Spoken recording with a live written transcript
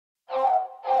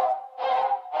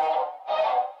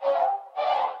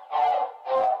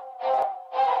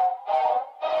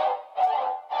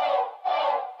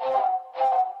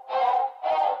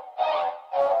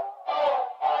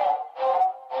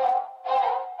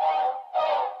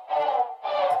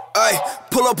Ay,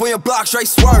 pull up on your block, straight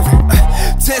swerving.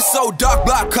 10 so dark,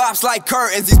 block cops like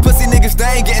curtains. These pussy niggas, they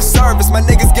ain't getting service. My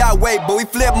niggas got weight, but we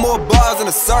flip more bars in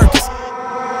the circus.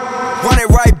 Run it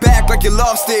right back like you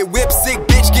lost it. Whip sick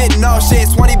bitch getting all shit.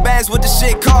 20 bands with the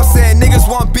shit costing. Niggas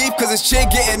want beef cause it's chick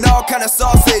getting all kind of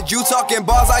sausage. You talking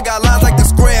bars, I got lines like the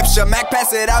scripture. Mac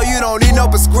pass it out, you don't need no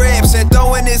prescription.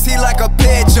 Throwing this heat like a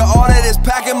pitcher. All of this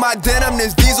packing my denim,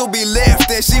 this diesel be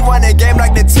lifting. She run the game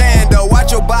like Nintendo.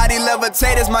 Watch your body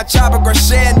levitate as my chopper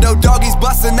crescendo. Doggies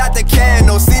busting out the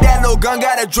candle. See that little gun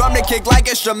got a drum to kick like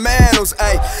instrumentals.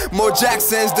 Ayy, more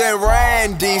Jacksons than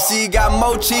Randy. She got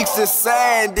more cheeks than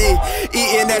Sandy.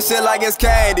 Eating that shit like it's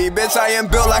candy. Bitch, I am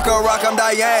built like a rock, I'm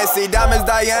Diane-C. Diamonds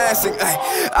dancing.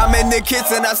 I'm in the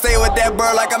kitchen, I stay with that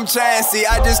bird like I'm Chansey.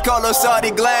 I just call her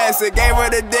shorty glancing. Gave her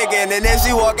the dick and then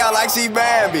she walk out like she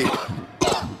Bambi.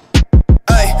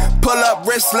 Ay, pull up,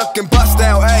 wrist looking bust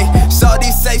down. Ay, shorty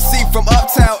say C from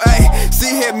uptown. Ay, she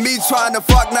hit me trying to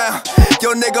fuck now.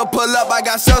 Yo nigga pull up, I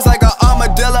got shows like an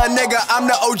armadillo. Nigga, I'm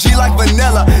the OG like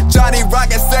vanilla. Johnny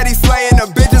Rocket said he slaying the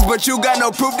bitches, but you got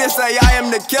no proof to say I am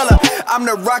the killer. I'm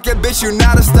the rocket, bitch, you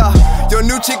not a star. Your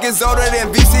new chick is older than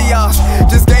VCRs.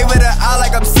 Just gave it an eye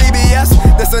like I'm CBS.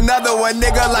 That's another one,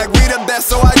 nigga, like we the best.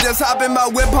 So I just hop in my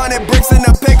whip, 100 bricks in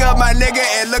the pickup, my nigga.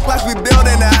 It look like we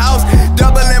building a house.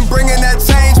 Doubling, bringing that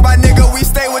change, my nigga. We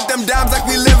stay with them dimes like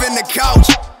we live in the couch.